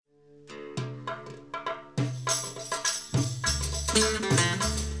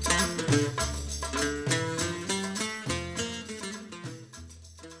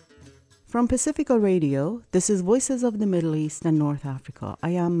From Pacifica Radio, this is Voices of the Middle East and North Africa.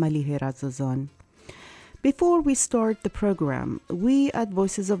 I am Malihe Razazan. Before we start the program, we at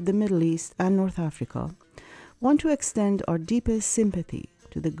Voices of the Middle East and North Africa want to extend our deepest sympathy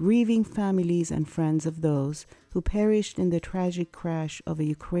to the grieving families and friends of those who perished in the tragic crash of a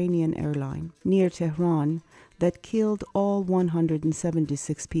Ukrainian airline near Tehran that killed all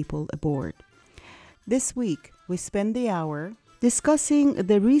 176 people aboard. This week, we spend the hour discussing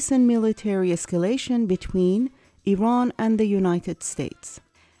the recent military escalation between Iran and the United States.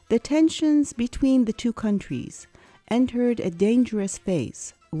 The tensions between the two countries entered a dangerous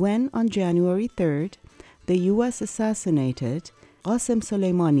phase when, on January 3rd, the U.S. assassinated Qasem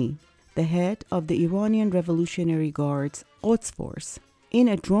Soleimani, the head of the Iranian Revolutionary Guard's Quds Force, in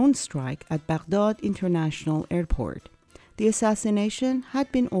a drone strike at Baghdad International Airport. The assassination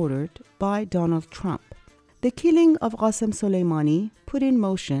had been ordered by Donald Trump. The killing of Qasem Soleimani put in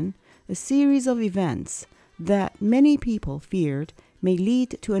motion a series of events that many people feared may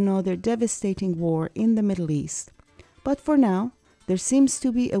lead to another devastating war in the Middle East. But for now, there seems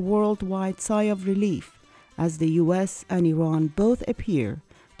to be a worldwide sigh of relief as the US and Iran both appear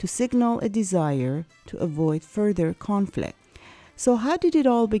to signal a desire to avoid further conflict. So how did it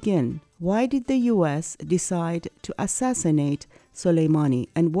all begin? Why did the US decide to assassinate Soleimani,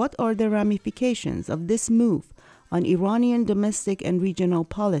 and what are the ramifications of this move on Iranian domestic and regional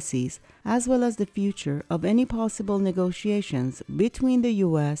policies, as well as the future of any possible negotiations between the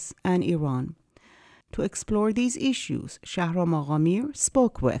US and Iran? To explore these issues, Shahram Aghamir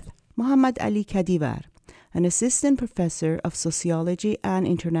spoke with Mohammad Ali Kadivar, an assistant professor of sociology and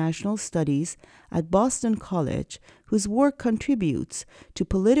international studies at Boston College, whose work contributes to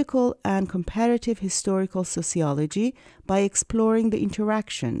political and comparative historical sociology by exploring the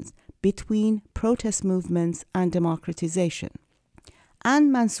interactions between protest movements and democratization,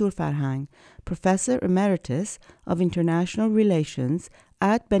 and Mansour Farhang, professor emeritus of international relations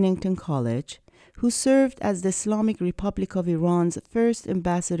at Bennington College, who served as the Islamic Republic of Iran's first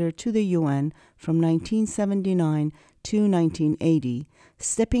ambassador to the UN from 1979 to 1980,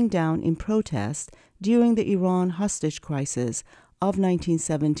 stepping down in protest during the Iran hostage crisis of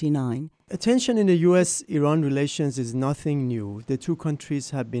 1979. Tension in the U.S.-Iran relations is nothing new. The two countries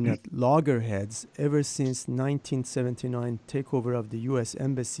have been at loggerheads ever since 1979 takeover of the U.S.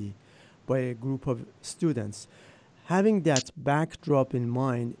 embassy by a group of students. Having that backdrop in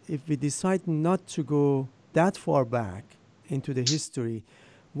mind, if we decide not to go that far back into the history,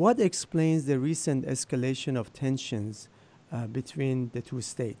 what explains the recent escalation of tensions between the two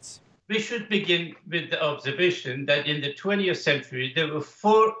states? We should begin with the observation that in the 20th century, there were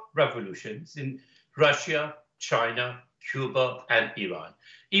four revolutions in Russia, China, Cuba, and Iran.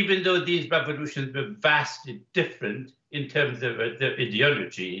 Even though these revolutions were vastly different in terms of their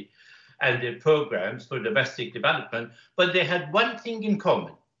ideology and their programs for domestic development, but they had one thing in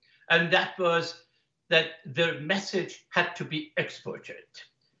common, and that was that their message had to be exported,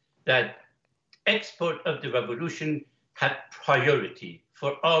 that export of the revolution had priority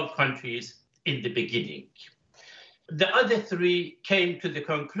for all countries in the beginning. The other three came to the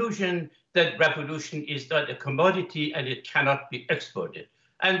conclusion that revolution is not a commodity and it cannot be exported.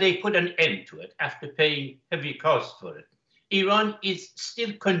 And they put an end to it after paying heavy costs for it. Iran is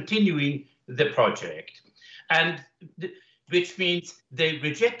still continuing the project, and which means they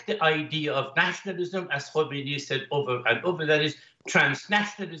reject the idea of nationalism, as Khomeini said over and over, that is,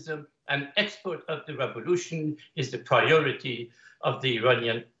 transnationalism and export of the revolution is the priority of the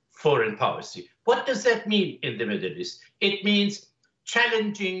Iranian foreign policy. What does that mean in the Middle East? It means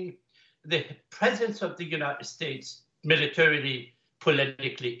challenging the presence of the United States militarily,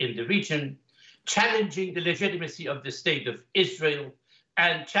 politically in the region, challenging the legitimacy of the state of Israel,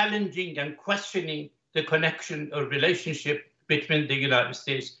 and challenging and questioning the connection or relationship between the United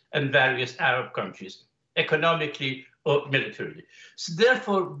States and various Arab countries, economically or militarily. So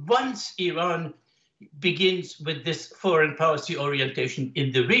therefore, once Iran begins with this foreign policy orientation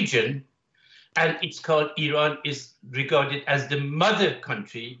in the region, and it's called, Iran is regarded as the mother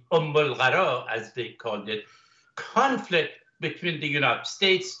country, al-Ghara, as they called it, conflict between the United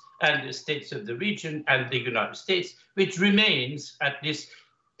States and the states of the region and the United States, which remains at least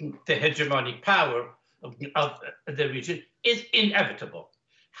the hegemonic power of the region, is inevitable.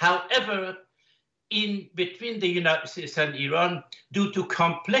 However, in between the United States and Iran, due to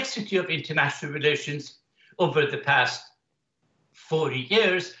complexity of international relations over the past 40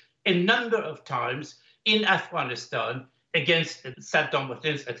 years, a number of times in Afghanistan against Saddam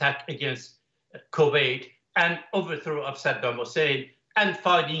Hussein's attack against Kuwait and overthrow of Saddam Hussein and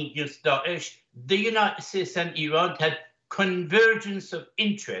fighting against Daesh, the United States and Iran had convergence of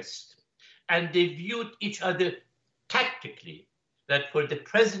interest and they viewed each other tactically, that for the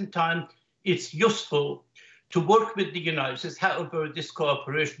present time, it's useful to work with the United States. However, this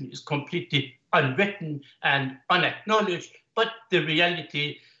cooperation is completely unwritten and unacknowledged, but the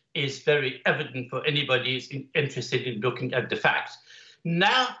reality is very evident for anybody who's interested in looking at the facts.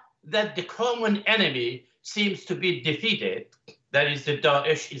 Now that the common enemy seems to be defeated, that is, the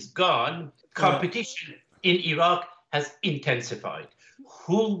Daesh is gone, competition in Iraq has intensified.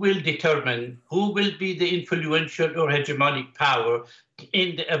 Who will determine, who will be the influential or hegemonic power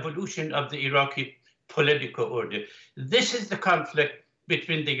in the evolution of the Iraqi political order? This is the conflict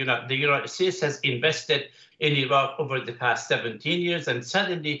between the United States has invested in Iraq over the past 17 years, and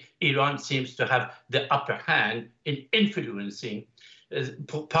suddenly Iran seems to have the upper hand in influencing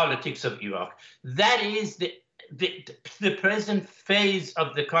politics of Iraq. That is the present phase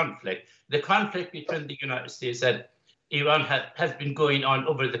of the conflict. The conflict between the United States and Iran has been going on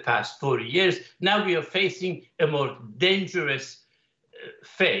over the past 40 years. Now we are facing a more dangerous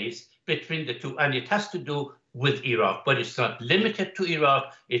phase between the two, and it has to do with Iraq, but it's not limited to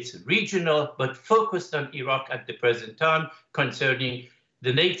Iraq. It's regional, but focused on Iraq at the present time concerning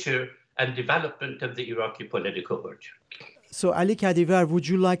the nature and development of the Iraqi political order. So, Ali Kadivar, would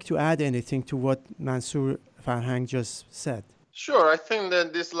you like to add anything to what Mansour Farhang just said? Sure. I think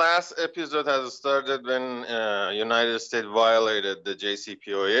that this last episode has started when United States violated the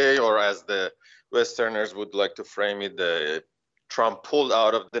JCPOA, or as the Westerners would like to frame it, the Trump pulled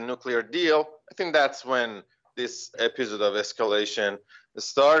out of the nuclear deal. I think that's when this episode of escalation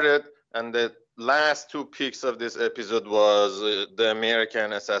started. And the last two peaks of this episode was the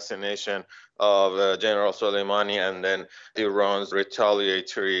American assassination of General Soleimani, and then Iran's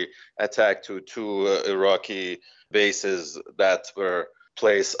retaliatory attack to two Iraqi bases that were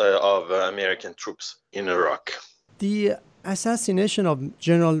place of American troops in Iraq. The assassination of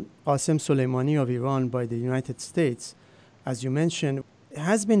General Qasem Soleimani of Iran by the United States, as you mentioned,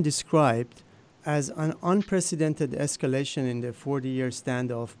 has been described as an unprecedented escalation in the 40-year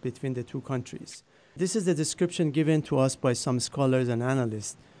standoff between the two countries. This is the description given to us by some scholars and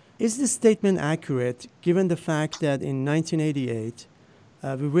analysts. Is this statement accurate, given the fact that in 1988,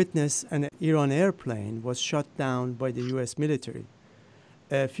 we witnessed an Iran airplane was shot down by the U.S. military?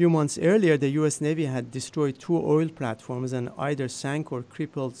 A few months earlier, the U.S. Navy had destroyed 2 oil platforms and either sank or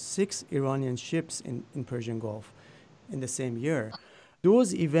crippled 6 Iranian ships in Persian Gulf in the same year.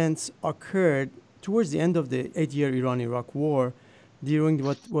 Those events occurred towards the end of the 8-year Iran-Iraq war, during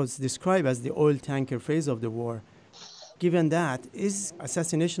what was described as the oil tanker phase of the war. Given that, is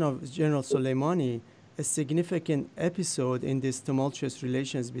assassination of General Soleimani a significant episode in these tumultuous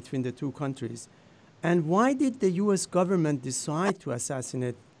relations between the two countries? And why did the U.S. government decide to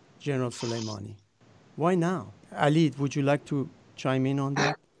assassinate General Soleimani? Why now? Ali, would you like to chime in on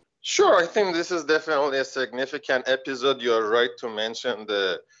that? Sure, I think this is definitely a significant episode. You're right to mention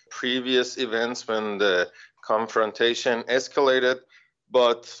the previous events when the confrontation escalated,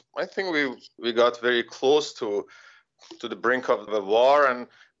 but I think we got very close to the brink of the war, and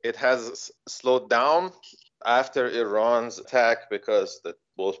it has slowed down after Iran's attack because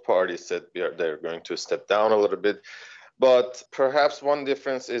both parties said they're going to step down a little bit. But perhaps one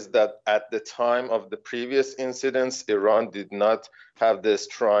difference is that at the time of the previous incidents, Iran did not have the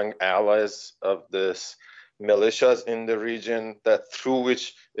strong allies of this militias in the region that through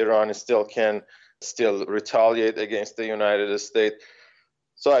which Iran still can retaliate against the United States.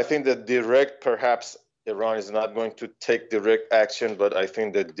 So I think that perhaps Iran is not going to take direct action, but I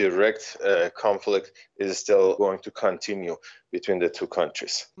think the direct conflict is still going to continue between the two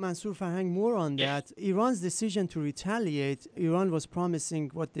countries. Mansour Farhang, more on that. Iran's decision to retaliate, Iran was promising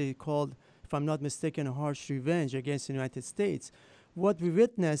what they called, if I'm not mistaken, a harsh revenge against the United States. What we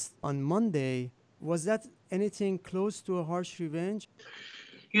witnessed on Monday, was that anything close to a harsh revenge?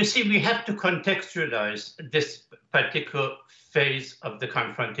 You see, we have to contextualize this particular phase of the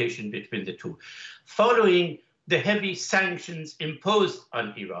confrontation between the two. Following the heavy sanctions imposed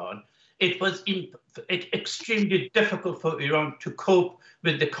on Iran, it was extremely difficult for Iran to cope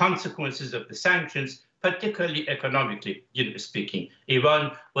with the consequences of the sanctions, particularly economically speaking.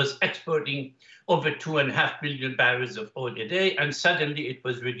 Iran was exporting over 2.5 million barrels of oil a day, and suddenly it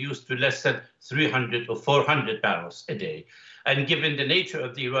was reduced to less than 300 or 400 barrels a day. And given the nature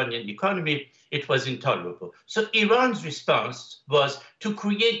of the Iranian economy, it was intolerable. So Iran's response was to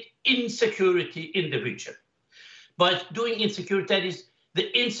create insecurity in the region. But doing insecurity, that is, the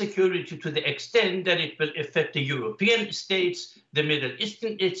insecurity to the extent that it will affect the European states, the Middle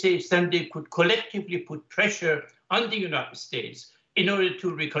Eastern states, then they could collectively put pressure on the United States in order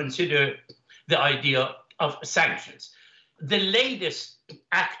to reconsider the idea of sanctions. The latest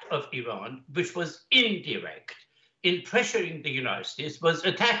act of Iran, which was indirect in pressuring the United States, was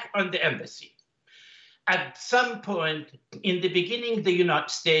attack on the embassy. At some point in the beginning, the United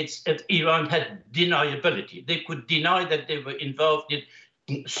States and Iran had deniability. They could deny that they were involved in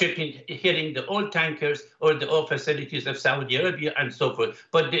hitting the oil tankers or the oil facilities of Saudi Arabia and so forth.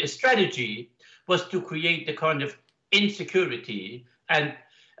 But the strategy was to create the kind of insecurity and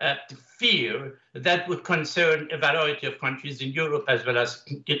fear that would concern a variety of countries in Europe as well as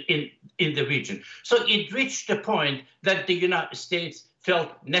in the region. So it reached a point that the United States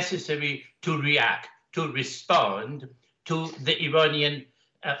felt necessary to react, to respond to the Iranian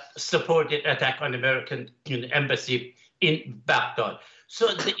supported attack on American embassy in Baghdad. So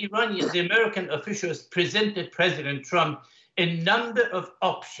the American officials presented President Trump a number of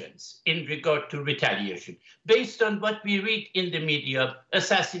options in regard to retaliation. Based on what we read in the media,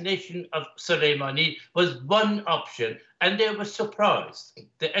 assassination of Soleimani was one option, and they were surprised.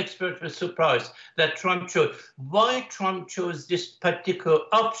 The experts were surprised that Trump chose. Why Trump chose this particular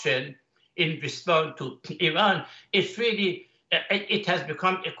option in response to Iran, it has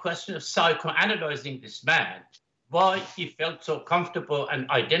become a question of psychoanalyzing this man. Why he felt so comfortable and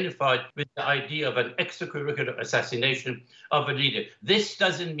identified with the idea of an extracurricular assassination of a leader. This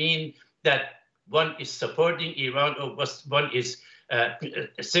doesn't mean that one is supporting Iran or one is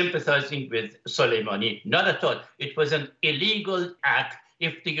sympathizing with Soleimani. Not at all. It was an illegal act.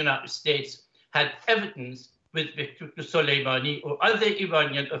 If the United States had evidence with respect to Soleimani or other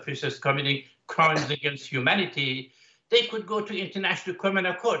Iranian officials committing crimes against humanity, they could go to International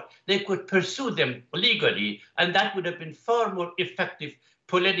Criminal Court. They could pursue them legally, and that would have been far more effective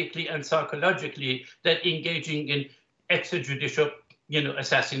politically and psychologically than engaging in extrajudicial,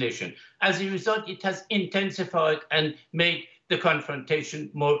 assassination. As a result, it has intensified and made the confrontation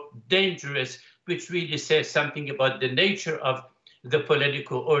more dangerous, which really says something about the nature of the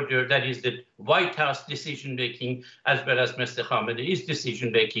political order, that is the White House decision-making as well as Mr. Khamenei's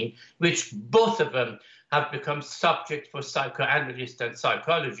decision-making, which both of them have become subject for psychoanalysts and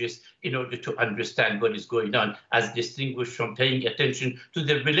psychologists in order to understand what is going on, as distinguished from paying attention to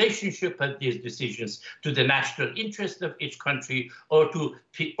the relationship of these decisions to the national interest of each country or to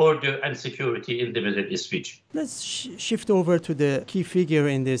order and security in the Middle East region. Let's shift over to the key figure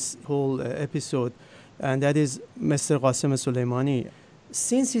in this whole episode, and that is Mr. Qasem Soleimani.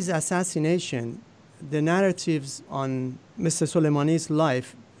 Since his assassination, the narratives on Mr. Soleimani's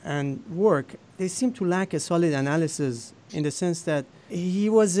life and work, they seem to lack a solid analysis in the sense that he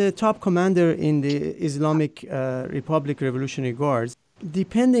was a top commander in the Islamic Republic Revolutionary Guards.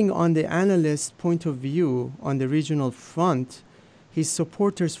 Depending on the analyst's point of view on the regional front, his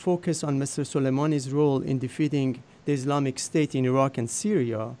supporters focus on Mr. Soleimani's role in defeating the Islamic State in Iraq and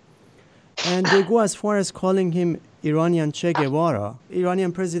Syria. And they go as far as calling him Iranian Che Guevara.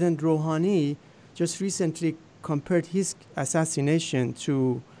 Iranian President Rouhani just recently compared his assassination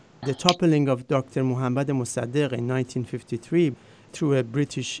to the toppling of Dr. Mohammad Mossadegh in 1953 through a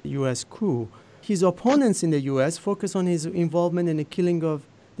British-U.S. coup. His opponents in the U.S. focus on his involvement in the killing of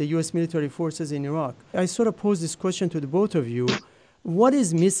the U.S. military forces in Iraq. I sort of pose this question to the both of you. What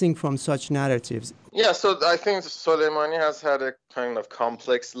is missing from such narratives? Yeah, so I think Soleimani has had a kind of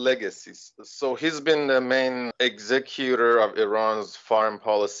complex legacy. So he's been the main executor of Iran's foreign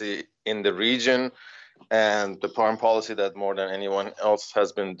policy in the region, and the foreign policy that more than anyone else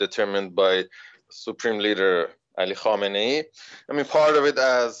has been determined by Supreme Leader Ali Khamenei. I mean, part of it,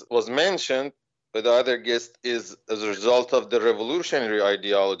 as was mentioned by the other guest, is as a result of the revolutionary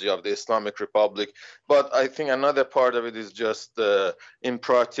ideology of the Islamic Republic. But I think another part of it is just the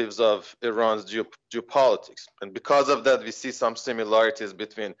imperatives of Iran's geopolitics. And because of that, we see some similarities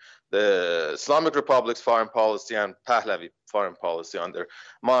between the Islamic Republic's foreign policy and Pahlavi foreign policy under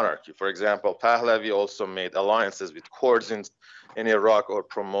monarchy. For example, Pahlavi also made alliances with Kurds in Iraq or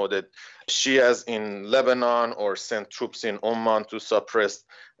promoted Shias in Lebanon or sent troops in Oman to suppress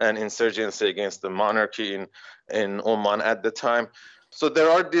an insurgency against the monarchy in Oman at the time. So there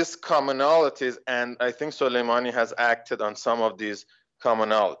are these commonalities, and I think Soleimani has acted on some of these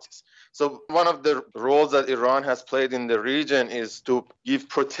commonalities. So one of the roles that Iran has played in the region is to give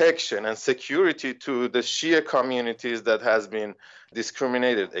protection and security to the Shia communities that has been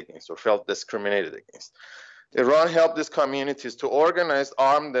discriminated against or felt discriminated against. Iran helped these communities to organize,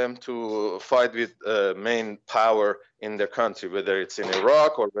 arm them to fight with main power in their country, whether it's in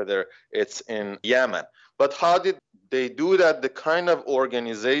Iraq or whether it's in Yemen. But how did they do that? The kind of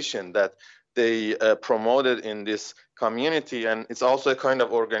organization that they promoted in this community, and it's also a kind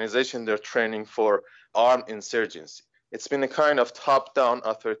of organization they're training for armed insurgency. It's been a kind of top-down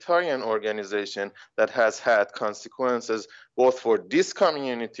authoritarian organization that has had consequences both for these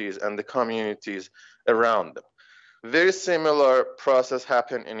communities and the communities around them. Very similar process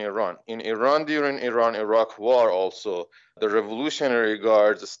happened in Iran. In Iran, during Iran-Iraq war also, the Revolutionary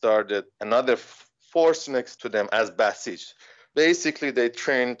Guards started another force next to them as Basij. Basically, they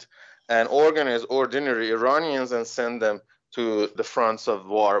trained and organized ordinary Iranians and sent them to the fronts of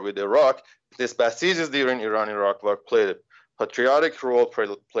war with Iraq. These Basijs during Iran-Iraq war played a patriotic role,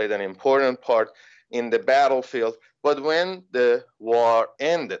 played an important part in the battlefield. But when the war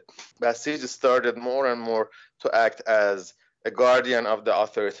ended, Basij started more and more to act as a guardian of the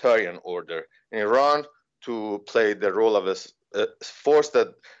authoritarian order in Iran, to play the role of a force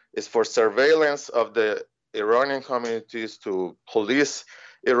that is for surveillance of the Iranian communities, to police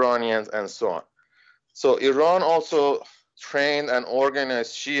Iranians, and so on. So Iran also trained and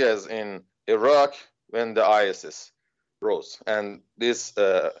organized Shias in Iraq when the ISIS rose. And these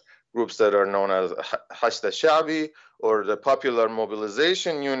groups that are known as Hashd al-Sha'bi, or the Popular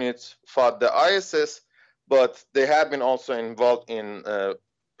Mobilization Units, fought the ISIS, but they have been also involved in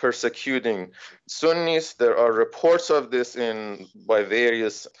persecuting Sunnis. There are reports of this by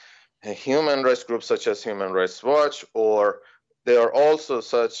various human rights groups such as Human Rights Watch, or there are also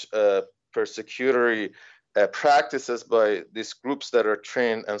such persecutory practices by these groups that are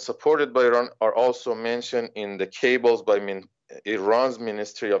trained and supported by Iran are also mentioned in the cables by Iran's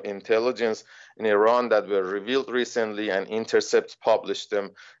Ministry of Intelligence in Iran that were revealed recently, and Intercept published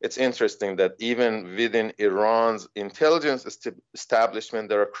them. It's interesting that even within Iran's intelligence establishment,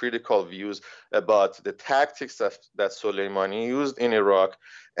 there are critical views about the tactics that Soleimani used in Iraq,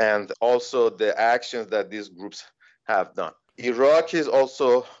 and also the actions that these groups have done. Iraqis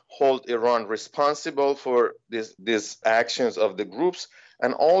also hold Iran responsible for these actions of the groups,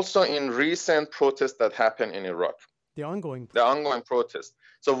 and also in recent protests that happened in Iraq. The ongoing protest.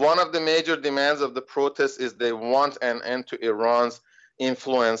 So one of the major demands of the protest is they want an end to Iran's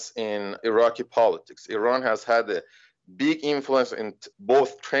influence in Iraqi politics. Iran has had a big influence in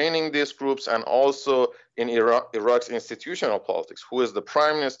both training these groups and also in Iraq's institutional politics. Who is the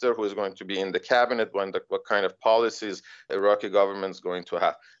prime minister? Who is going to be in the cabinet? What kind of policies the Iraqi government is going to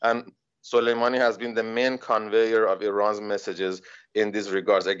have? And Soleimani has been the main conveyor of Iran's messages in these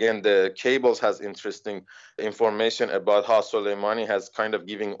regards. Again, the cables has interesting information about how Soleimani has kind of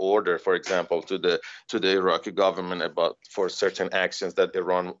giving order, for example, to the Iraqi government for certain actions that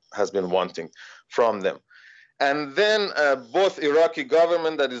Iran has been wanting from them. And then both Iraqi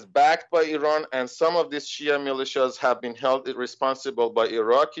government that is backed by Iran and some of these Shia militias have been held responsible by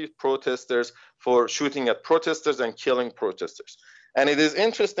Iraqi protesters for shooting at protesters and killing protesters. And it is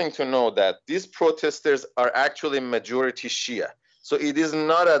interesting to know that these protesters are actually majority Shia. So it is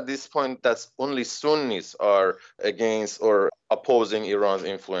not at this point that only Sunnis are against or opposing Iran's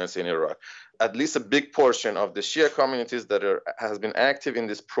influence in Iraq. At least a big portion of the Shia communities that has been active in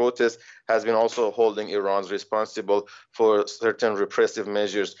this protest has been also holding Iran's responsible for certain repressive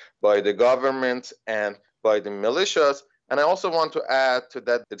measures by the government and by the militias. And I also want to add to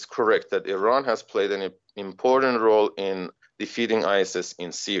that, it's correct that Iran has played an important role in defeating ISIS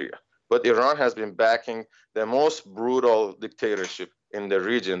in Syria. But Iran has been backing the most brutal dictatorship in the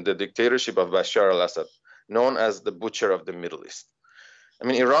region, the dictatorship of Bashar al-Assad, known as the Butcher of the Middle East. I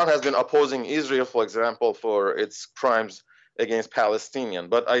mean, Iran has been opposing Israel, for example, for its crimes against Palestinians,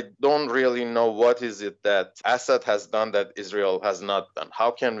 but I don't really know what is it that Assad has done that Israel has not done.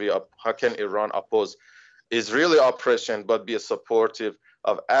 How can Iran oppose Israeli oppression but be supportive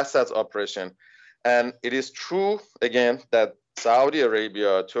of Assad's oppression? And it is true, again, that Saudi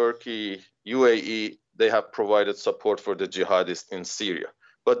Arabia, Turkey, UAE, they have provided support for the jihadists in Syria.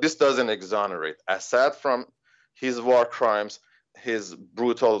 But this doesn't exonerate Assad from his war crimes, his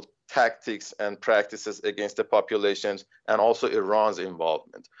brutal tactics and practices against the populations, and also Iran's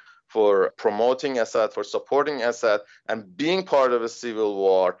involvement for promoting Assad, for supporting Assad, and being part of a civil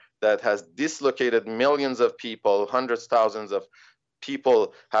war that has dislocated millions of people, hundreds, thousands of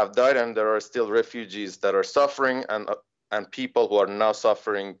people have died, and there are still refugees that are suffering, and people who are now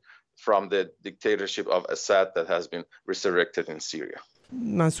suffering from the dictatorship of Assad that has been resurrected in Syria.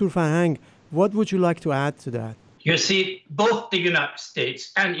 Mansour Farhang, what would you like to add to that? You see, both the United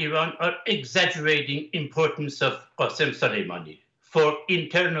States and Iran are exaggerating importance of Qasem Soleimani for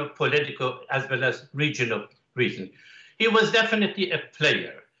internal political as well as regional reasons. He was definitely a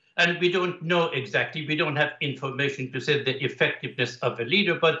player, and we don't know exactly, we don't have information to say the effectiveness of a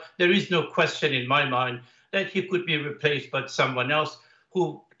leader, but there is no question in my mind that he could be replaced by someone else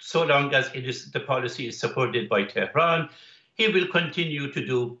who, so long as the policy is supported by Tehran, he will continue to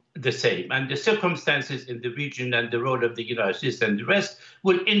do the same. And the circumstances in the region and the role of the United States and the rest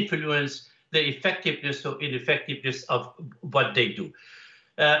will influence the effectiveness or ineffectiveness of what they do.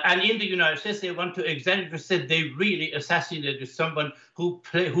 And in the United States, they want to exaggerate, said they really assassinated someone who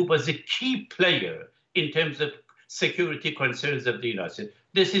was a key player in terms of security concerns of the United States.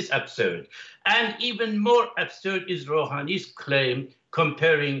 This is absurd. And even more absurd is Rouhani's claim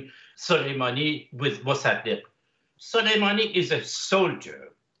comparing Soleimani with Mossadegh. Soleimani is a soldier.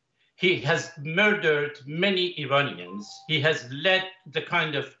 He has murdered many Iranians. He has led the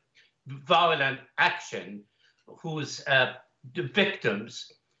kind of violent action whose the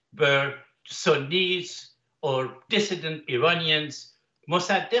victims were Sunnis or dissident Iranians.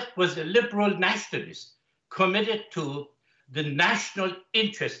 Mossadegh was a liberal nationalist committed to the national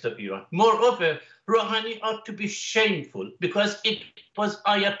interest of Iran. Moreover, Rouhani ought to be shameful because it was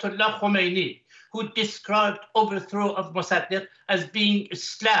Ayatollah Khomeini who described overthrow of Mossadegh as being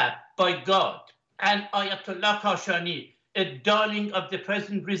slapped by God. And Ayatollah Kashani, a darling of the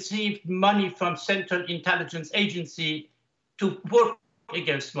president, received money from Central Intelligence Agency to work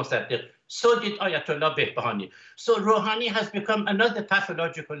against Mossadegh. So did Ayatollah Behbahani. So Rouhani has become another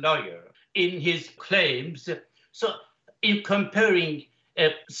pathological liar in his claims. So in comparing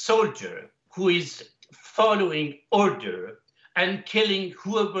a soldier who is following order and killing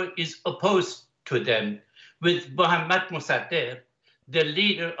whoever is opposed to them with Mohammad Mossadegh, the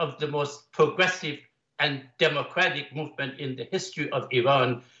leader of the most progressive and democratic movement in the history of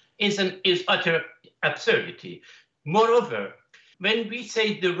Iran, is utter absurdity. Moreover, when we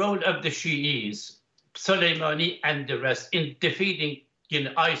say the role of the Shi'is, Soleimani and the rest, in defeating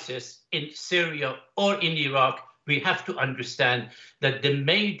ISIS in Syria or in Iraq, we have to understand that the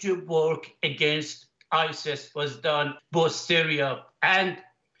major work against ISIS was done both Syria and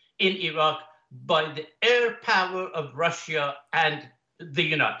in Iraq by the air power of Russia and the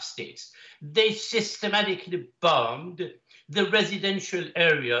United States. They systematically bombed the residential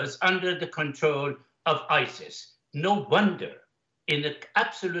areas under the control of ISIS. No wonder, in an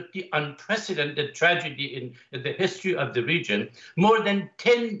absolutely unprecedented tragedy in the history of the region, more than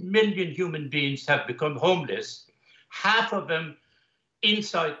 10 million human beings have become homeless, half of them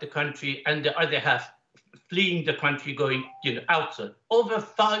inside the country and the other half fleeing the country, going outside. Over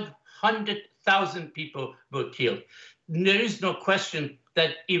 500,000 people were killed. There is no question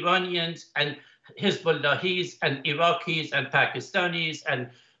that Iranians and Hezbollahis and Iraqis and Pakistanis and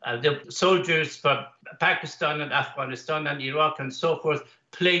the soldiers from Pakistan and Afghanistan and Iraq and so forth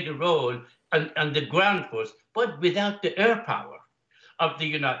played a role on the ground force, but without the air power of the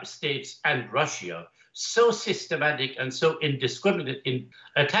United States and Russia, so systematic and so indiscriminate in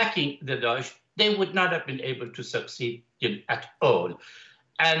attacking the Daesh, they would not have been able to succeed at all.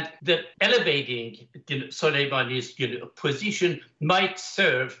 And the elevating Soleimani's position might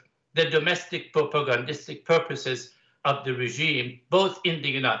serve the domestic propagandistic purposes of the regime, both in the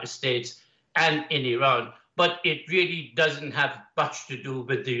United States and in Iran. But it really doesn't have much to do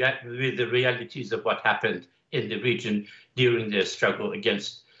with the realities of what happened in the region during the struggle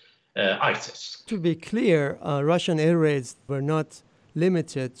against ISIS. To be clear, Russian air raids were not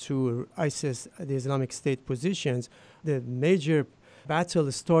limited to ISIS, the Islamic State positions. The major battle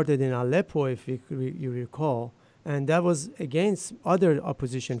started in Aleppo, if you recall, and that was against other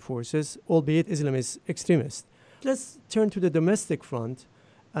opposition forces, albeit Islamist extremists. Let's turn to the domestic front.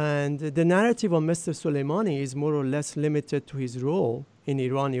 And the narrative on Mr. Soleimani is more or less limited to his role in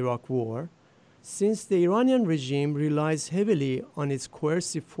Iran-Iraq war. Since the Iranian regime relies heavily on its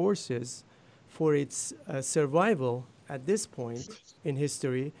coercive forces for its survival at this point in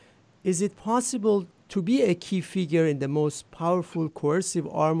history, is it possible to be a key figure in the most powerful coercive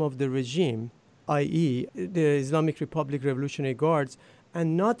arm of the regime, i.e. the Islamic Republic Revolutionary Guards,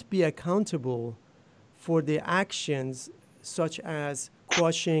 and not be accountable for the actions such as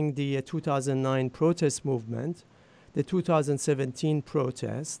crushing the 2009 protest movement, the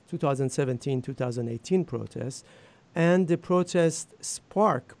 2017-2018 protests, and the protest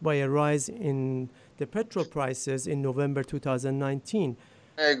sparked by a rise in the petrol prices in November 2019.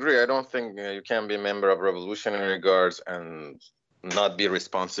 I agree. I don't think you can be a member of Revolutionary Guards and not be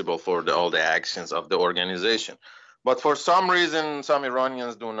responsible for all the actions of the organization. But for some reason, some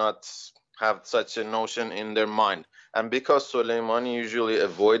Iranians do not have such a notion in their mind. And because Soleimani usually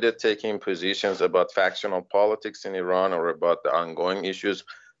avoided taking positions about factional politics in Iran or about the ongoing issues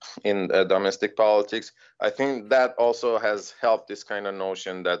in domestic politics, I think that also has helped this kind of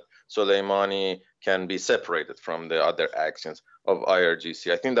notion that Soleimani can be separated from the other actions of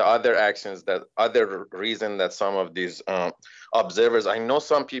IRGC. I think the other actions, that other reason that some of these observers, I know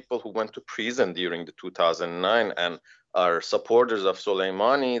some people who went to prison during the 2009 and are supporters of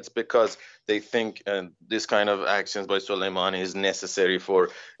Soleimani, it's because they think this kind of actions by Soleimani is necessary for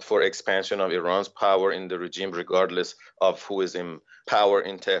expansion of Iran's power in the regime, regardless of who is in power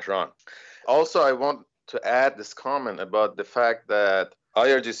in Tehran. Also, I want to add this comment about the fact that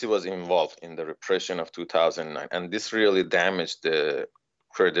IRGC was involved in the repression of 2009, and this really damaged the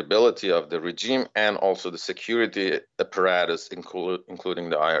credibility of the regime and also the security apparatus, including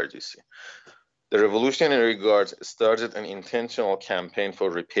the IRGC. The Revolutionary Guards started an intentional campaign for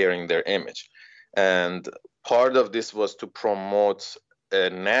repairing their image. And part of this was to promote a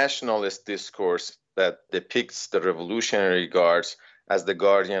nationalist discourse that depicts the Revolutionary Guards as the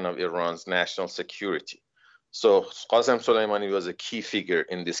guardian of Iran's national security. So Qasem Soleimani was a key figure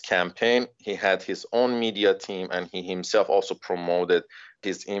in this campaign. He had his own media team, and he himself also promoted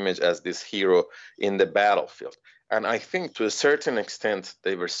his image as this hero in the battlefield. And I think to a certain extent,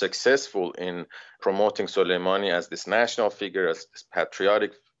 they were successful in promoting Soleimani as this national figure, as this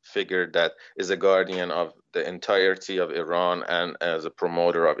patriotic figure that is a guardian of the entirety of Iran and as a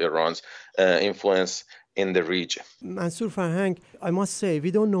promoter of Iran's influence in the region. Mansour Farhang, I must say,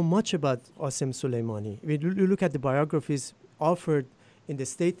 we don't know much about Qasem Soleimani. We look at the biographies offered in the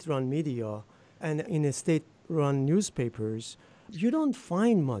state-run media and in the state-run newspapers. You don't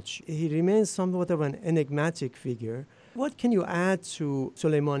find much. He remains somewhat of an enigmatic figure. What can you add to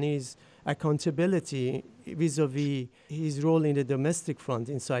Soleimani's accountability vis-a-vis his role in the domestic front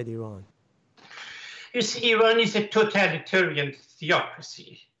inside Iran? You see, Iran is a totalitarian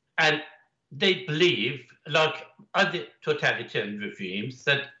theocracy, and they believe, like other totalitarian regimes,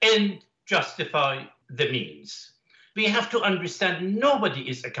 that end justify the means. We have to understand nobody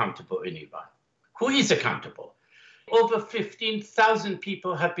is accountable in Iran. Who is accountable? Over 15,000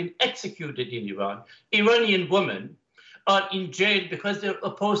 people have been executed in Iran. Iranian women are in jail because they're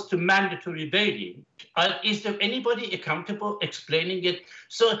opposed to mandatory bailing. Is there anybody accountable explaining it?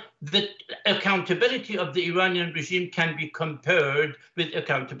 So the accountability of the Iranian regime can be compared with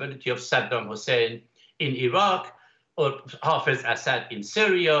accountability of Saddam Hussein in Iraq, or Hafez Assad in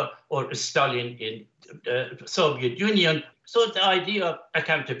Syria, or Stalin in the Soviet Union. So the idea of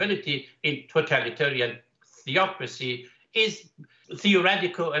accountability in totalitarian theocracy is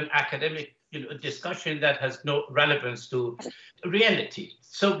theoretical and academic discussion that has no relevance to reality.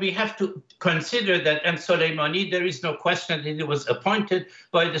 So we have to consider that, and Soleimani, there is no question that he was appointed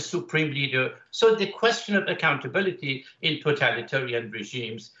by the supreme leader. So the question of accountability in totalitarian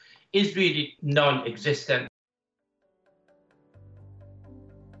regimes is really non-existent.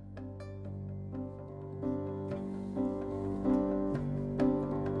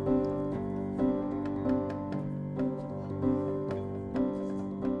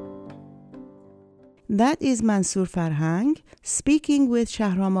 That is Mansour Farhang speaking with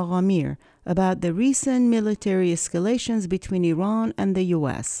Shahram Aghamir about the recent military escalations between Iran and the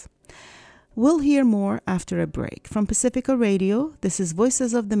U.S. We'll hear more after a break. From Pacifica Radio, this is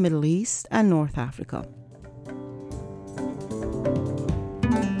Voices of the Middle East and North Africa.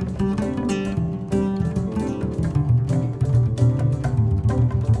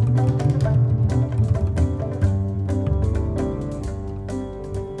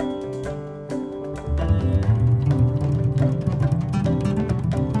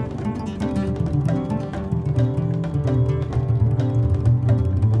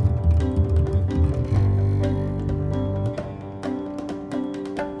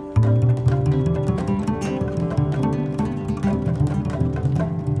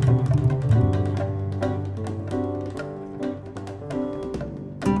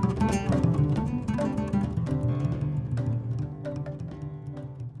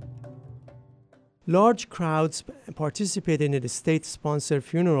 Large crowds participated in the state-sponsored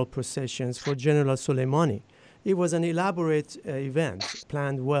funeral processions for General Soleimani. It was an elaborate event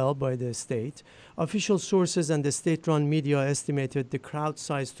planned well by the state. Official sources and the state-run media estimated the crowd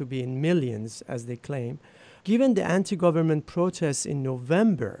size to be in millions, as they claim. Given the anti-government protests in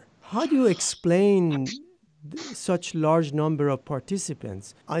November, how do you explain such large number of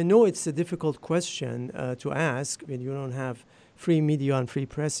participants? I know it's a difficult question to ask when you don't have free media and free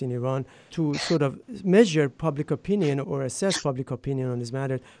press in Iran to sort of measure public opinion or assess public opinion on this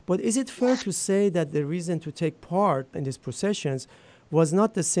matter. But is it fair to say that the reason to take part in these processions was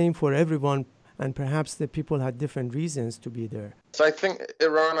not the same for everyone, and perhaps the people had different reasons to be there? So I think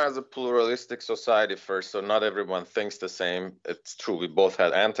Iran has a pluralistic society first, so not everyone thinks the same. It's true, we both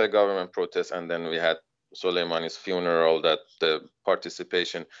had anti-government protests, and then we had Soleimani's funeral that the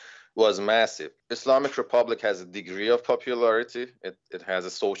participation was massive. Islamic Republic has a degree of popularity. It has a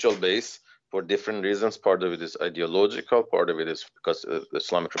social base, for different reasons. Part of it is ideological, part of it is because the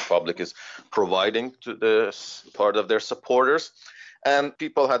Islamic Republic is providing to the part of their supporters, and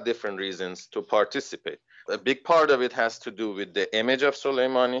people had different reasons to participate. A big part of it has to do with the image of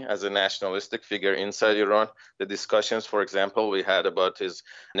Soleimani as a nationalistic figure inside Iran. The discussions, for example, we had about his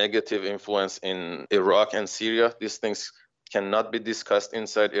negative influence in Iraq and Syria, these things cannot be discussed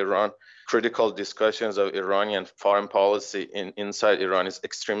inside Iran. Critical discussions of Iranian foreign policy inside Iran is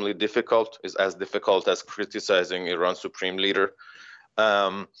extremely difficult, is as difficult as criticizing Iran's supreme leader.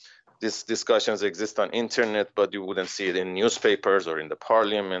 These discussions exist on internet, but you wouldn't see it in newspapers or in the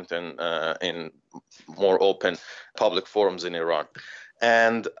parliament and in more open public forums in Iran.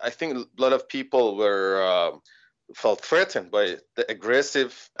 And I think a lot of people felt threatened by the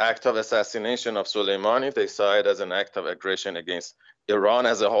aggressive act of assassination of Soleimani. They saw it as an act of aggression against Iran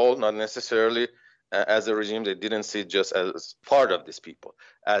as a whole, not necessarily as a regime. They didn't see it just as part of these people,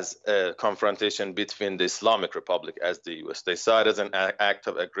 as a confrontation between the Islamic Republic as the US. They saw it as an act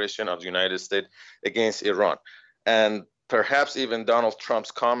of aggression of the United States against Iran. And perhaps even Donald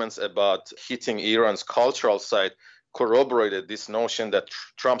Trump's comments about hitting Iran's cultural side corroborated this notion that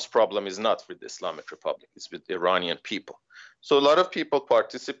Trump's problem is not with the Islamic Republic, it's with the Iranian people. So a lot of people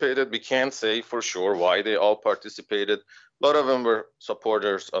participated. We can't say for sure why they all participated. A lot of them were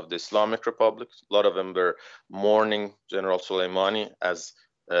supporters of the Islamic Republic. A lot of them were mourning General Soleimani as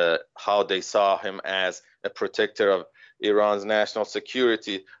how they saw him as a protector of Iran's national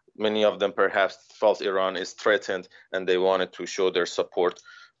security. Many of them perhaps felt Iran is threatened and they wanted to show their support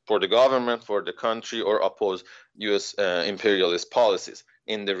for the government, for the country, or oppose U.S. Imperialist policies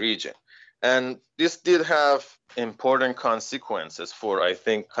in the region. And this did have important consequences for, I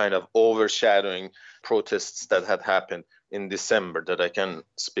think, kind of overshadowing protests that had happened in December that I can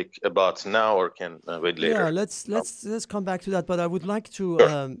speak about now or can wait later. Yeah, let's come back to that. But I would like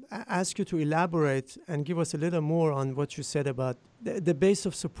to ask you to elaborate and give us a little more on what you said about the base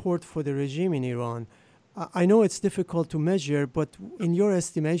of support for the regime in Iran. I know it's difficult to measure, but in your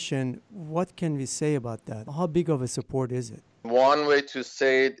estimation, what can we say about that? How big of a support is it? One way to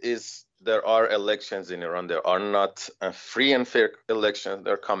say it is there are elections in Iran. There are not free and fair elections.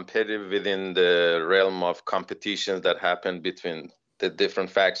 They're competitive within the realm of competitions that happen between the different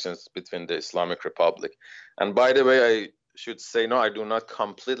factions between the Islamic Republic. And by the way, I should say, no, I do not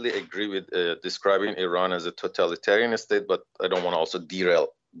completely agree with describing Iran as a totalitarian state, but I don't want to also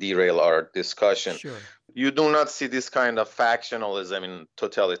derail our discussion. Sure. You do not see this kind of factionalism in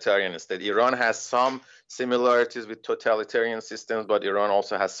totalitarian state. Iran has some similarities with totalitarian systems, but Iran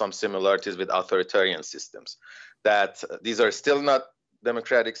also has some similarities with authoritarian systems. That these are still not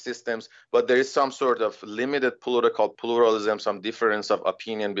democratic systems, but there is some sort of limited political pluralism, some difference of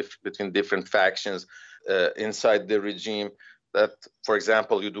opinion between different factions inside the regime. That, for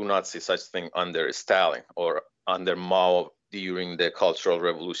example, you do not see such thing under Stalin or under Mao during the Cultural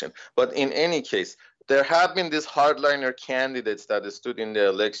Revolution. But in any case, there have been these hardliner candidates that stood in the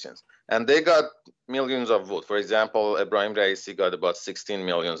elections, and they got millions of votes. For example, Ebrahim Raisi got about 16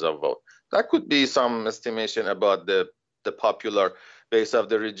 millions of votes. That could be some estimation about the popular base of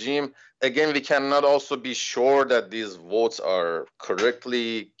the regime. Again, we cannot also be sure that these votes are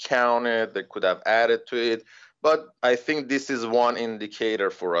correctly counted. They could have added to it. But I think this is one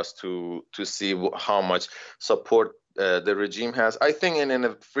indicator for us to see how much support the regime has. I think in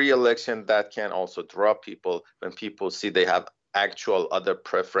a free election, that can also draw people. When people see they have actual other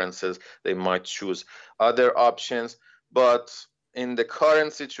preferences, they might choose other options. But in the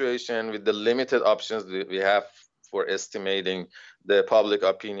current situation, with the limited options that we have for estimating the public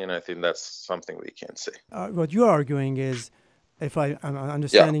opinion, I think that's something we can say. What you're arguing is, if I'm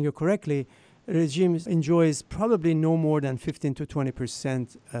understanding you correctly, the regime enjoys probably no more than 15 to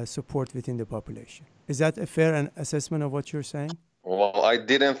 20% support within the population. Is that a fair assessment of what you're saying? Well, I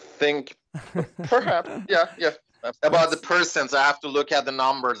didn't think, perhaps, yeah. About the persons, I have to look at the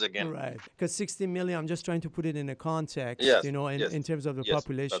numbers again. Right, because 60 million, I'm just trying to put it in a context, in terms of the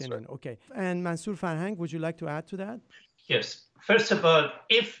population. Right. Okay. And Mansour Farhang, would you like to add to that? Yes. First of all,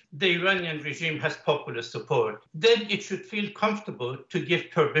 if the Iranian regime has popular support, then it should feel comfortable to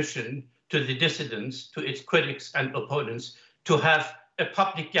give permission to the dissidents, to its critics and opponents, to have a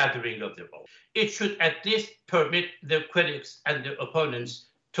public gathering of their own. It should at least permit the critics and the opponents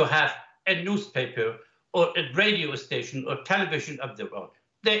to have a newspaper or a radio station or television of their own.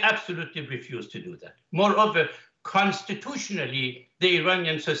 They absolutely refuse to do that. Moreover, constitutionally, the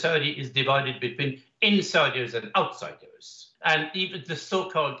Iranian society is divided between insiders and outsiders. And even the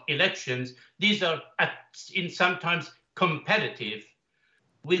so-called elections, these are sometimes competitive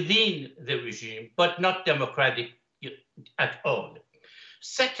within the regime, but not democratic at all.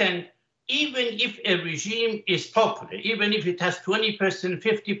 Second, even if a regime is popular, even if it has 20%,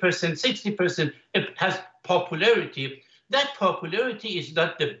 50%, 60%, it has popularity, that popularity is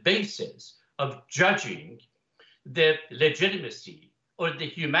not the basis of judging the legitimacy or the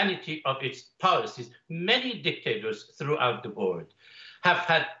humanity of its policies. Many dictators throughout the world have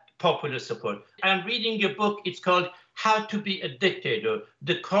had popular support. I'm reading a book, it's called How to Be a Dictator,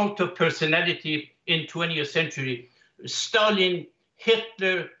 The Cult of Personality in 20th Century. Stalin,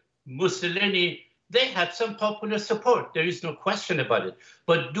 Hitler, Mussolini, they had some popular support. There is no question about it.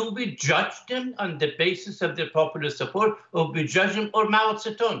 But do we judge them on the basis of their popular support, or we judge them, or Mao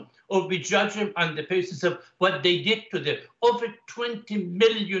Zedong, or we judge them on the basis of what they did to them? Over 20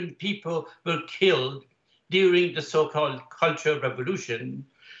 million people were killed during the so-called Cultural Revolution,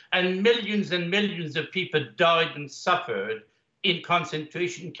 and millions of people died and suffered in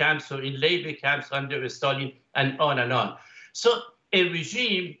concentration camps or in labor camps under Stalin, and on and on. So a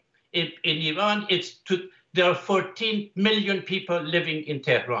regime in Iran, there are 14 million people living in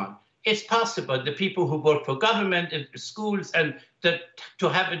Tehran. It's possible the people who work for government and schools and to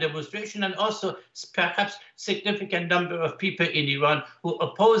have a demonstration, and also perhaps significant number of people in Iran who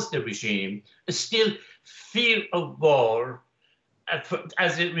oppose the regime still fear of war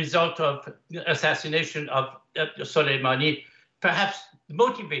as a result of the assassination of Soleimani, perhaps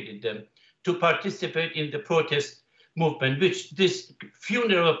motivated them to participate in the protest movement, which this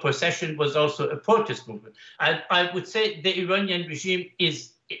funeral procession was also a protest movement. And I would say the Iranian regime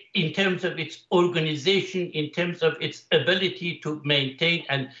is, in terms of its organization, in terms of its ability to maintain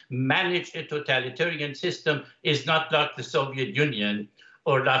and manage a totalitarian system, is not like the Soviet Union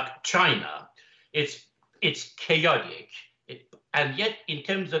or like China. It's chaotic. And yet, in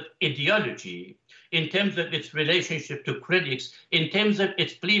terms of ideology, in terms of its relationship to critics, in terms of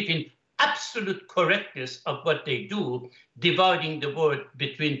its belief in absolute correctness of what they do, dividing the world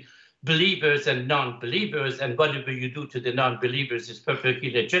between believers and non-believers, and whatever you do to the non-believers is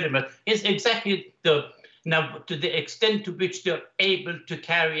perfectly legitimate, is exactly now to the extent to which they're able to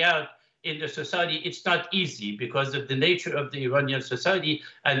carry out in the society. It's not easy because of the nature of the Iranian society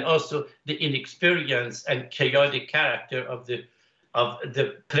and also the inexperience and chaotic character of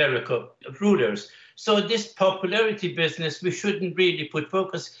the clerical rulers. So this popularity business, we shouldn't really put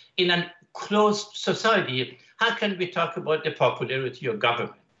focus in a closed society. How can we talk about the popularity of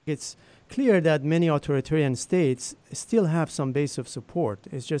government? It's clear that many authoritarian states still have some base of support.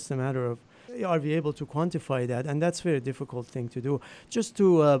 It's just a matter of, are we able to quantify that? And that's a very difficult thing to do. Just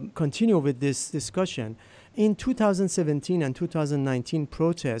to continue with this discussion, in 2017 and 2019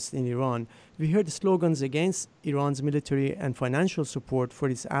 protests in Iran, we heard slogans against Iran's military and financial support for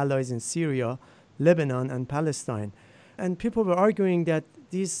its allies in Syria, Lebanon, and Palestine. And people were arguing that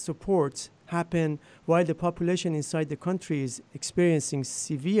these supports happen while the population inside the country is experiencing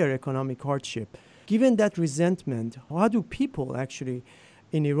severe economic hardship. Given that resentment, how do people actually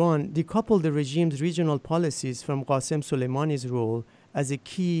in Iran decouple the regime's regional policies from Qasem Soleimani's role as a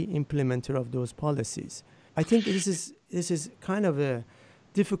key implementer of those policies? I think this is kind of a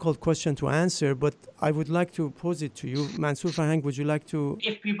difficult question to answer, but I would like to pose it to you. Mansour Farhang, would you like to?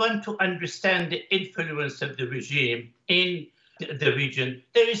 If we want to understand the influence of the regime in the region,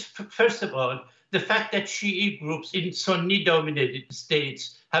 there is, first of all, the fact that Shi'i groups in Sunni-dominated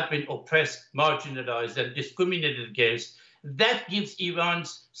states have been oppressed, marginalized, and discriminated against. That gives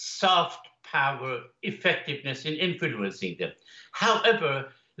Iran's soft power effectiveness in influencing them.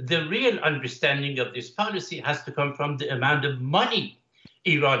 However, the real understanding of this policy has to come from the amount of money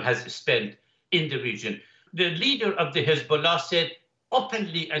Iran has spent in the region. The leader of the Hezbollah said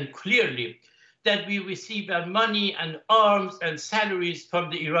openly and clearly that we receive our money and arms and salaries from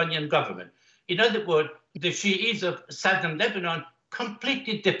the Iranian government. In other words, the Shi'is of southern Lebanon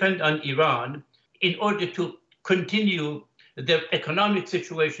completely depend on Iran in order to continue the economic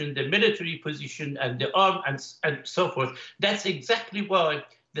situation, the military position, and the arm and so forth. That's exactly why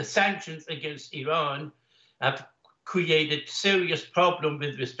the sanctions against Iran have created serious problem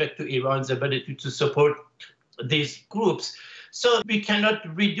with respect to Iran's ability to support these groups. So we cannot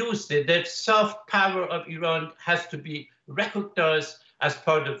reduce it. The soft power of Iran has to be recognized as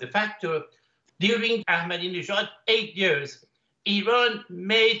part of the factor. During Ahmadinejad 8 years, Iran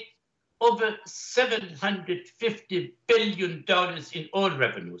made over $750 billion in oil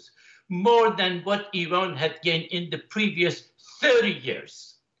revenues, more than what Iran had gained in the previous 30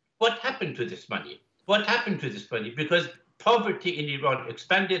 years. What happened to this money? What happened to this money? Because poverty in Iran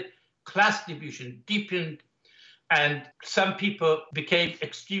expanded, class division deepened, and some people became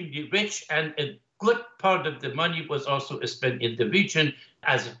extremely rich, and a good part of the money was also spent in the region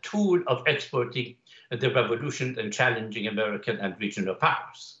as a tool of exporting the revolution and challenging American and regional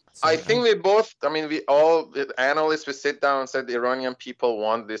powers. I think we all analysts, we sit down and said the Iranian people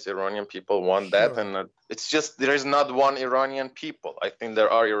want this, Iranian people want that. And it's just, there is not one Iranian people. I think there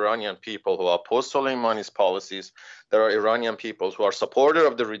are Iranian people who oppose Soleimani's policies. There are Iranian people who are supporters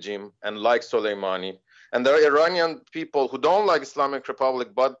of the regime and like Soleimani. And there are Iranian people who don't like Islamic Republic,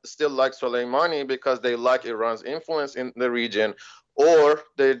 but still like Soleimani because they like Iran's influence in the region, or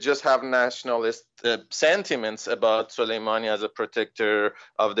they just have nationalist sentiments about Soleimani as a protector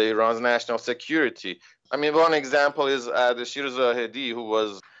of the Iran's national security. I mean, one example is Ardeshir Zahedi, who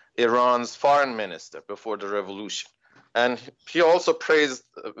was Iran's foreign minister before the revolution. And he also praised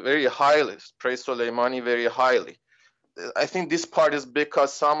Soleimani very highly. I think this part is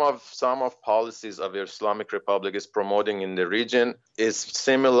because some of policies of the Islamic Republic is promoting in the region is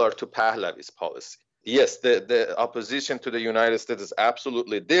similar to Pahlavi's policy. Yes, the opposition to the United States is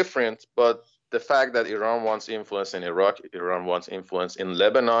absolutely different, but the fact that Iran wants influence in Iraq, Iran wants influence in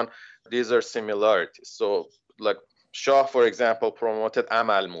Lebanon, these are similarities. So, like Shah, for example, promoted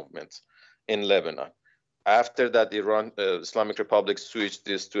Amal movement in Lebanon. After that, Islamic Republic switched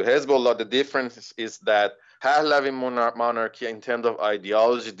this to Hezbollah. The difference is that Pahlavi monarchy, in terms of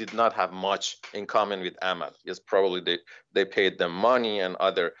ideology, did not have much in common with Amal. Yes, probably they paid them money and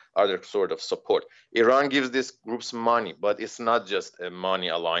other sort of support. Iran gives these groups money, but it's not just a money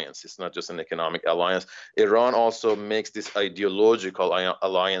alliance. It's not just an economic alliance. Iran also makes these ideological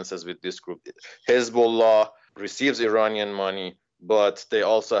alliances with this group. Hezbollah receives Iranian money, but they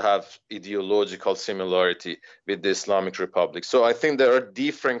also have ideological similarity with the Islamic Republic. So I think there are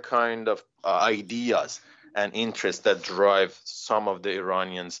different kind of ideas and interests that drive some of the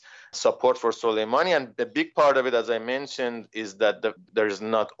Iranians' support for Soleimani. And the big part of it, as I mentioned, is that there's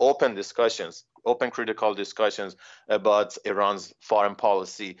not open critical discussions about Iran's foreign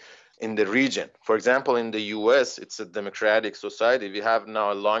policy in the region. For example, in the US, it's a democratic society. We have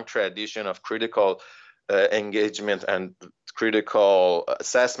now a long tradition of critical engagement and critical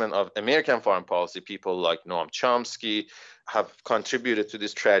assessment of American foreign policy. People like Noam Chomsky have contributed to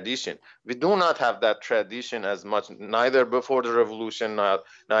this tradition. We do not have that tradition as much, neither before the revolution,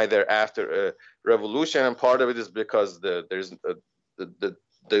 neither after a revolution. And part of it is because the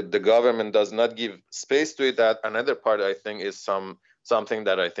government does not give space to it. That another part, I think, is something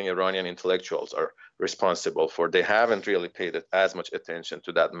that I think Iranian intellectuals are responsible for. They haven't really paid as much attention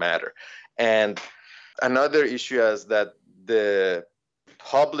to that matter. And another issue is that the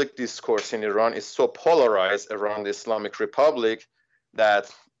public discourse in Iran is so polarized around the Islamic Republic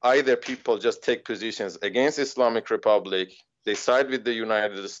that either people just take positions against Islamic Republic, they side with the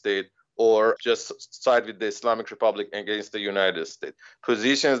United States, or just side with the Islamic Republic against the United States.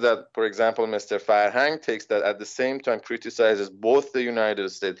 Positions that, for example, Mr. Farhang takes that at the same time criticizes both the United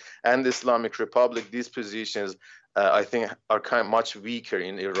States and the Islamic Republic. These positions I think are much weaker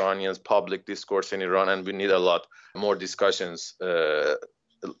in Iranians' public discourse in Iran, and we need a lot more discussions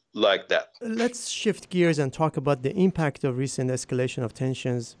like that. Let's shift gears and talk about the impact of recent escalation of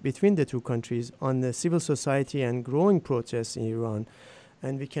tensions between the two countries on the civil society and growing protests in Iran.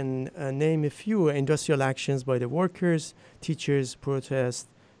 And we can name a few: industrial actions by the workers, teachers' protests,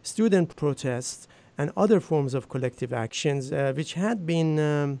 student protests, and other forms of collective actions, which had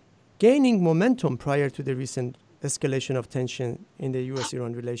been gaining momentum prior to the recent escalation of tension in the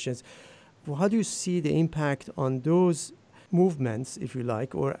U.S.-Iran relations. How do you see the impact on those movements, if you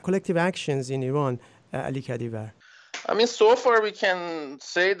like, or collective actions in Iran, Ali Kadivar? I mean, so far we can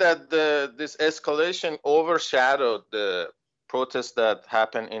say that this escalation overshadowed the protests that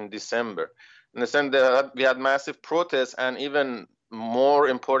happened in December. In the sense that we had massive protests, and even more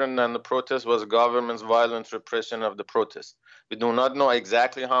important than the protest was government's violent repression of the protests. We do not know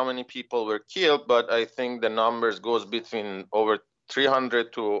exactly how many people were killed, but I think the numbers goes between over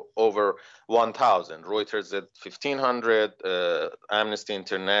 300 to over 1,000. Reuters said 1,500, Amnesty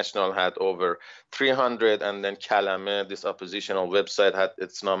International had over 300, and then Kalame, this oppositional website, had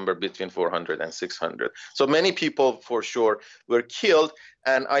its number between 400 and 600. So many people, for sure, were killed,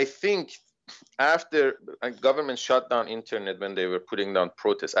 and I think after government shut down internet when they were putting down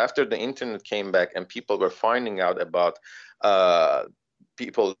protests, after the internet came back and people were finding out about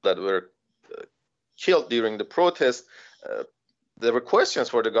people that were killed during the protest, there were questions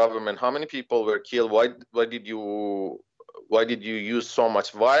for the government: how many people were killed? Why did you use so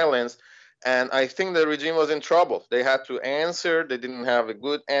much violence? And I think the regime was in trouble. They had to answer. They didn't have a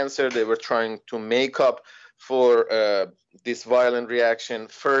good answer. They were trying to make up for this violent reaction.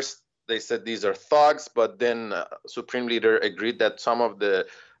 First, they said these are thugs, but then Supreme Leader agreed that some of the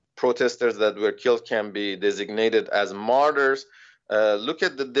protesters that were killed can be designated as martyrs. Look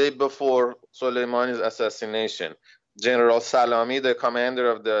at the day before Soleimani's assassination. General Salami, the commander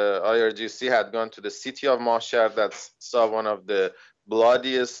of the IRGC, had gone to the city of Mashhad that saw one of the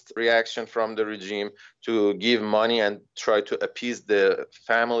bloodiest reaction from the regime to give money and try to appease the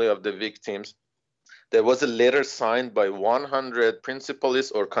family of the victims. There was a letter signed by 100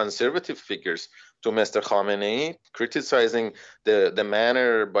 principalists or conservative figures to Mr. Khamenei, criticizing the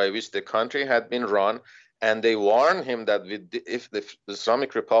manner by which the country had been run. And they warned him that if the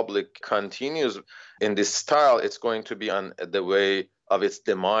Islamic Republic continues in this style, it's going to be on the way of its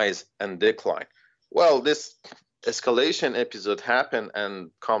demise and decline. Well, this escalation episode happened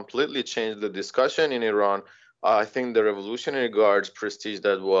and completely changed the discussion in Iran. I think the Revolutionary Guard's prestige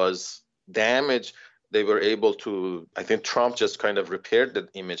that was damaged, they were able to, I think Trump just kind of repaired the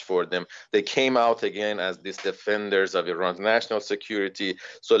image for them. They came out again as these defenders of Iran's national security.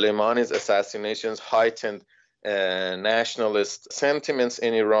 Soleimani's assassinations heightened nationalist sentiments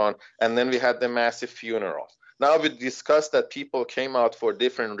in Iran. And then we had the massive funeral. Now we discussed that people came out for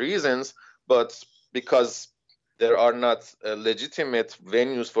different reasons, but because there are not legitimate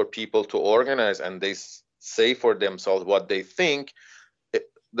venues for people to organize and they say for themselves what they think,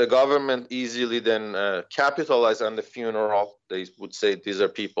 the government easily then capitalized on the funeral. They would say these are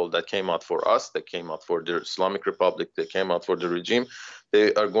people that came out for us, they came out for the Islamic Republic, they came out for the regime.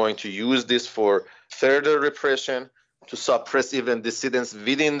 They are going to use this for further repression, to suppress even dissidents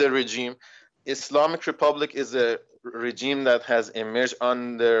within the regime. Islamic Republic is a regime that has emerged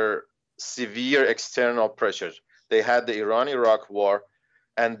under severe external pressure. They had the Iran-Iraq war,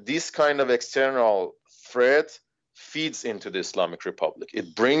 and this kind of external threat feeds into the Islamic Republic.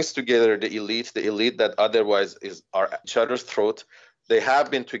 It brings together the elite that otherwise are at each other's throat. They have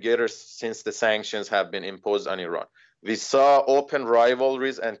been together since the sanctions have been imposed on Iran. We saw open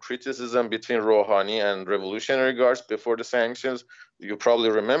rivalries and criticism between Rouhani and Revolutionary Guards before the sanctions. You probably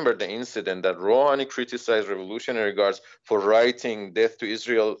remember the incident that Rouhani criticized Revolutionary Guards for writing "Death to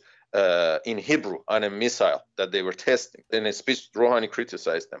Israel" in Hebrew on a missile that they were testing. In a speech, Rouhani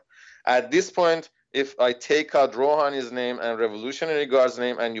criticized them. At this point, if I take out Rouhani's name and Revolutionary Guard's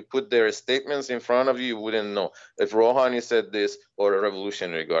name and you put their statements in front of you, you wouldn't know if Rouhani said this or a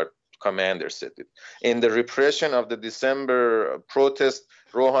Revolutionary Guard commander said it. In the repression of the December protest,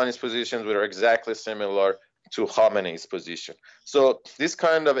 Rouhani's positions were exactly similar to Khamenei's position. So this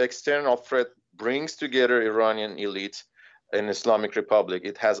kind of external threat brings together Iranian elite in Islamic Republic.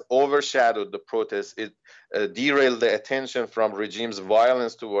 It has overshadowed the protests. It derailed the attention from regime's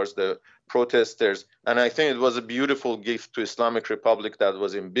violence towards the protesters. And I think it was a beautiful gift to Islamic Republic that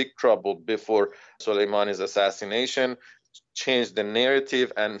was in big trouble before Soleimani's assassination, changed the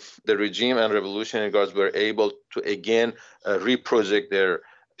narrative, and the regime and Revolutionary Guards were able to again reproject their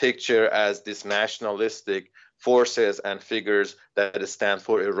picture as this nationalistic forces and figures that stand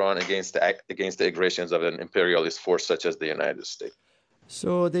for Iran against the aggressions of an imperialist force such as the United States.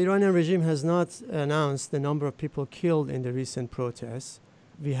 So the Iranian regime has not announced the number of people killed in the recent protests.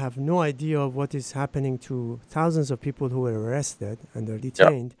 We have no idea of what is happening to thousands of people who were arrested and are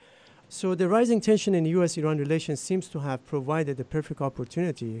detained. Yeah. So the rising tension in U.S.-Iran relations seems to have provided the perfect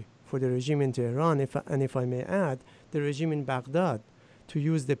opportunity for the regime in Tehran, if I may add, the regime in Baghdad, to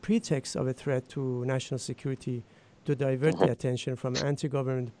use the pretext of a threat to national security to divert the attention from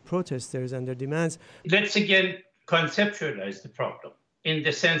anti-government protesters and their demands. Let's again conceptualize the problem in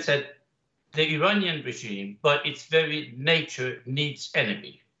the sense that the Iranian regime, by its very nature, needs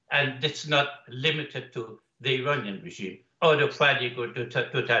enemy. And it's not limited to the Iranian regime. Autocratic or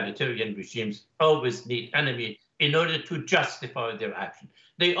totalitarian regimes always need enemy in order to justify their action.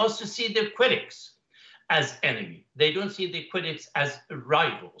 They also see their critics as enemy. They don't see the critics as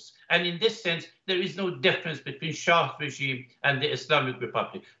rivals. And in this sense, there is no difference between Shah's regime and the Islamic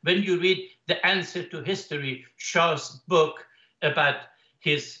Republic. When you read The Answer to History, Shah's book about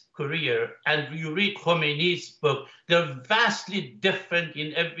his career, and you read Khomeini's book, they're vastly different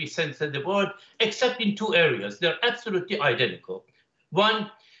in every sense of the word, except in two areas. They're absolutely identical.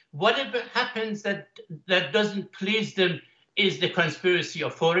 One, whatever happens that doesn't please them is the conspiracy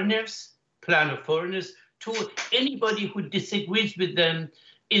of foreigners, plan of foreigners. Two, anybody who disagrees with them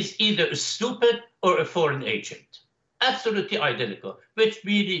is either a stupid or a foreign agent. Absolutely identical, which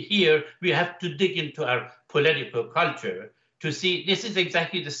really here we have to dig into our political culture to see this is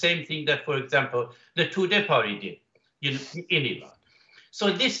exactly the same thing that, for example, the Tudeh party did in Iran.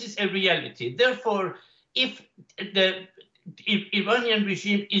 So this is a reality. Therefore, if the Iranian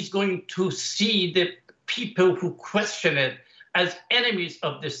regime is going to see the people who question it as enemies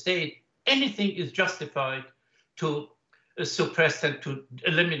of the state, anything is justified to suppress and to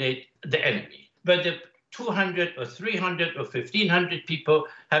eliminate the enemy. But the 200 or 300 or 1,500 people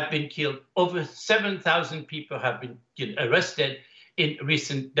have been killed. Over 7,000 people have been arrested in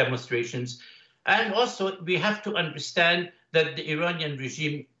recent demonstrations. And also, we have to understand that the Iranian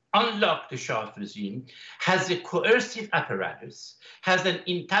regime, unlike the Shah regime, has a coercive apparatus, has an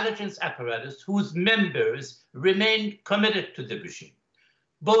intelligence apparatus whose members remain committed to the regime,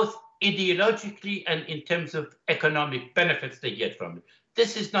 both ideologically and in terms of economic benefits they get from it.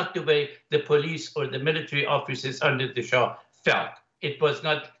 This is not the way the police or the military officers under the Shah felt. It was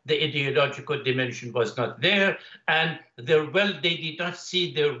not, the ideological dimension was not there, and they did not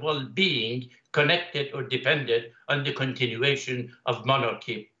see their well-being connected or dependent on the continuation of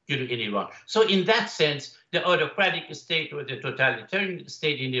monarchy in Iran. So in that sense, the autocratic state or the totalitarian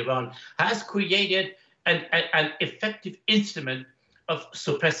state in Iran has created an effective instrument of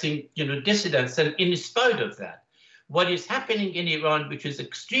suppressing dissidents. And in spite of that, what is happening in Iran, which is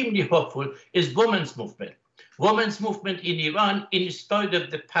extremely hopeful, is women's movement. Women's movement in Iran, in spite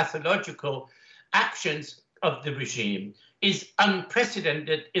of the pathological actions of the regime, is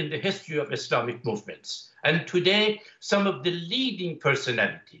unprecedented in the history of Islamic movements. And today, some of the leading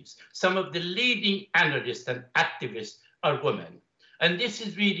personalities, some of the leading analysts and activists are women. And this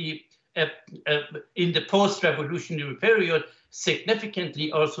is really, in the post-revolutionary period,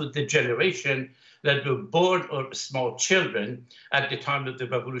 significantly also the generation that were born or small children at the time of the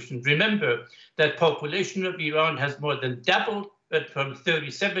revolution. Remember that population of Iran has more than doubled from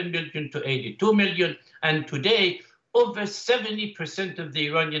 37 million to 82 million. And today, over 70% of the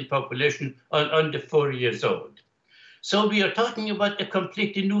Iranian population are under 4 years old. So we are talking about a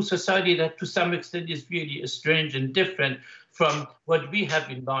completely new society that to some extent is really strange and different from what we have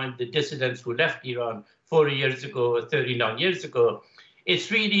in mind, the dissidents who left Iran 40 years ago or 39 years ago.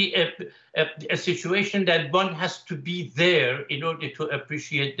 It's really a situation that one has to be there in order to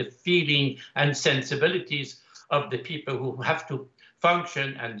appreciate the feeling and sensibilities of the people who have to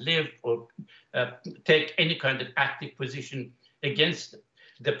function and live or take any kind of active position against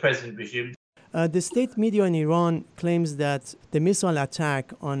the present regime. The state media in Iran claims that the missile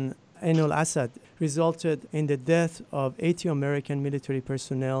attack on Ain al-Assad resulted in the death of 80 American military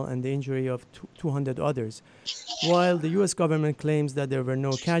personnel and the injury of 200 others, while the U.S. government claims that there were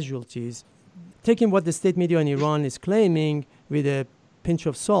no casualties. Taking what the state media in Iran is claiming with a pinch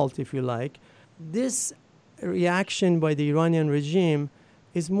of salt, if you like, this reaction by the Iranian regime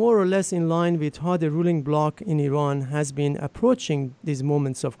is more or less in line with how the ruling bloc in Iran has been approaching these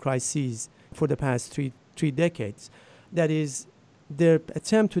moments of crises for the past three decades. That is, their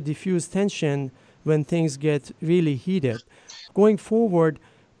attempt to diffuse tension when things get really heated. Going forward,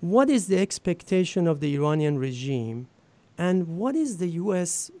 what is the expectation of the Iranian regime, and what is the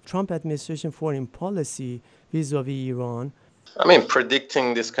U.S. Trump administration foreign policy vis-a-vis Iran? I mean,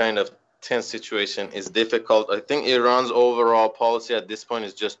 predicting this kind of tense situation is difficult. I think Iran's overall policy at this point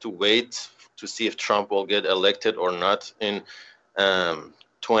is just to wait to see if Trump will get elected or not in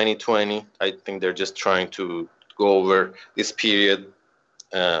 2020. I think they're just trying to go over this period.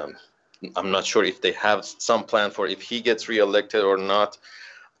 I'm not sure if they have some plan for if he gets reelected or not.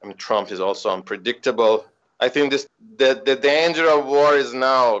 I mean, Trump is also unpredictable. I think the danger of war is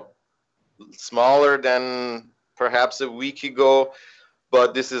now smaller than perhaps a week ago,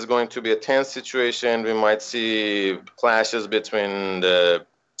 but this is going to be a tense situation. We might see clashes between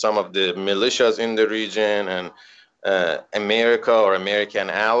some of the militias in the region and America or American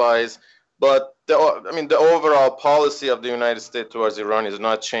allies. But the overall policy of the United States towards Iran is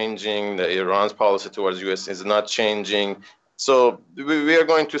not changing. Iran's policy towards U.S. is not changing. So we are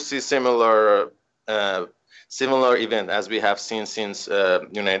going to see similar event as we have seen since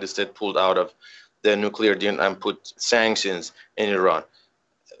United States pulled out of the nuclear deal and put sanctions in Iran.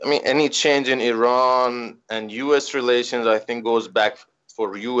 I mean, any change in Iran and U.S. relations, I think, goes back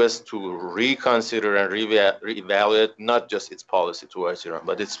for U.S. to reconsider and reevaluate not just its policy towards Iran,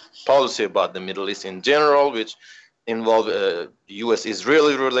 but its policy about the Middle East in general, which involve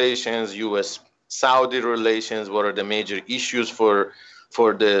U.S.-Israeli relations, U.S.-Saudi relations. What are the major issues for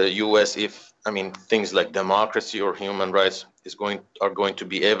the U.S. if, things like democracy or human rights are going to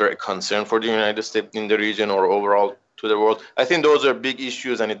be ever a concern for the United States in the region or overall to the world? I think those are big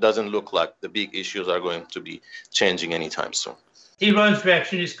issues, and it doesn't look like the big issues are going to be changing anytime soon. Iran's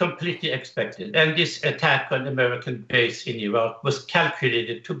reaction is completely expected, and this attack on American base in Iraq was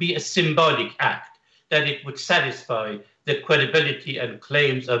calculated to be a symbolic act, that it would satisfy the credibility and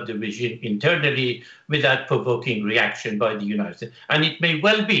claims of the regime internally without provoking reaction by the United States. And it may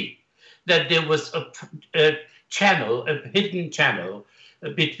well be that there was a hidden channel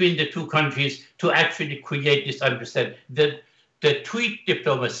between the two countries to actually create this understanding. The the tweet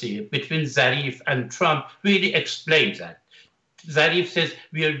diplomacy between Zarif and Trump really explains that. Zarif says,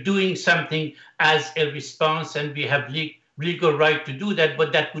 we are doing something as a response and we have legal right to do that,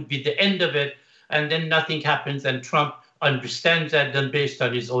 but that would be the end of it. And then nothing happens, and Trump understands that then based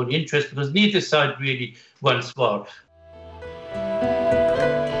on his own interest, because neither side really wants war.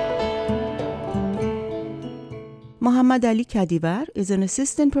 Mohammad Ali Kadivar is an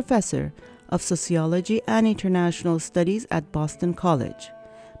assistant professor of sociology and international studies at Boston College.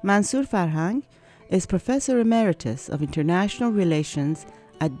 Mansour Farhang is professor emeritus of international relations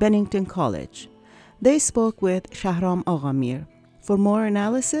at Bennington College. They spoke with Shahram Aghamir. For more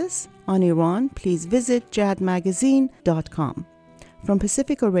analysis on Iran, please visit jadmagazine.com. From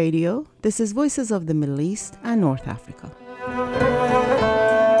Pacifica Radio, this is Voices of the Middle East and North Africa.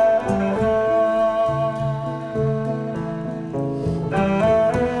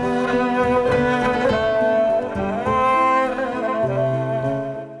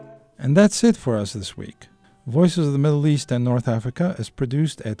 And that's it for us this week. Voices of the Middle East and North Africa is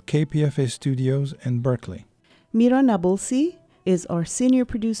produced at KPFA Studios in Berkeley. Mira Nabulsi is our senior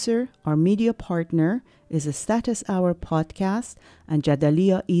producer. Our media partner is a Status Hour podcast and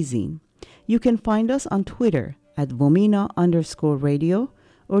Jadalia Izin. You can find us on Twitter at Vomina_radio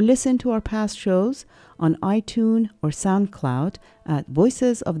or listen to our past shows on iTunes or SoundCloud at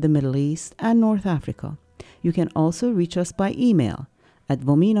Voices of the Middle East and North Africa. You can also reach us by email at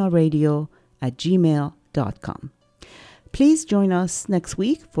vominaradio@gmail.com. Please join us next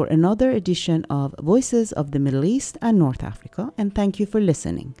week for another edition of Voices of the Middle East and North Africa, and thank you for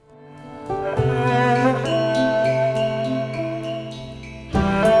listening.